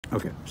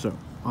Okay, so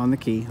on the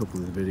key,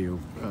 hopefully the video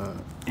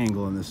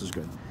angle on this is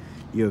good.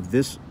 You have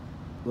this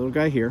little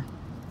guy here,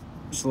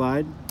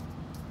 slide.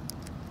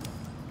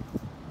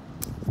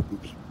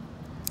 Oops.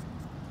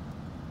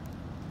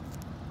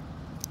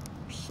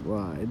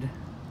 Slide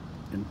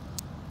and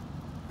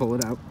pull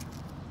it out.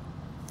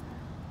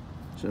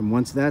 So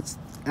once that's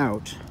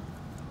out,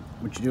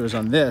 what you do is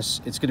on this,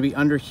 it's going to be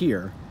under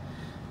here.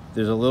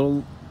 There's a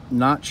little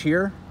notch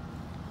here,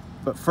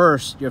 but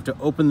first you have to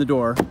open the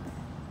door.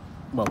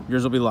 Well,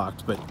 yours will be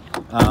locked, but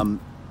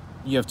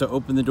you have to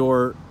open the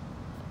door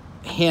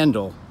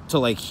handle to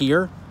like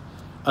here.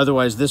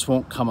 Otherwise this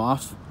won't come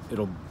off.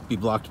 It'll be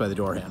blocked by the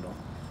door handle.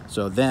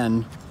 So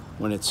then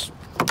when it's,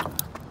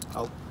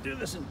 I'll do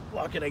this and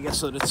lock it, I guess,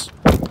 so that it's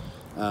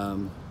a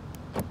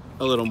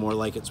little more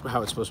like it's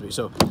how it's supposed to be.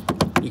 So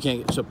you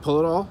can't, so pull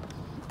it all,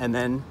 and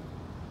then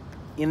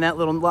in that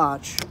little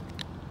notch,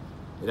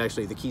 it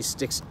actually, the key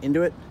sticks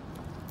into it.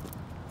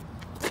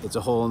 It's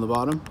a hole in the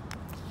bottom.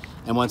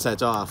 And once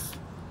that's off,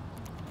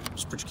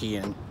 just put your key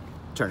in,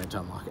 turn it to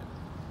unlock it.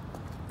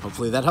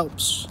 Hopefully that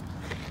helps.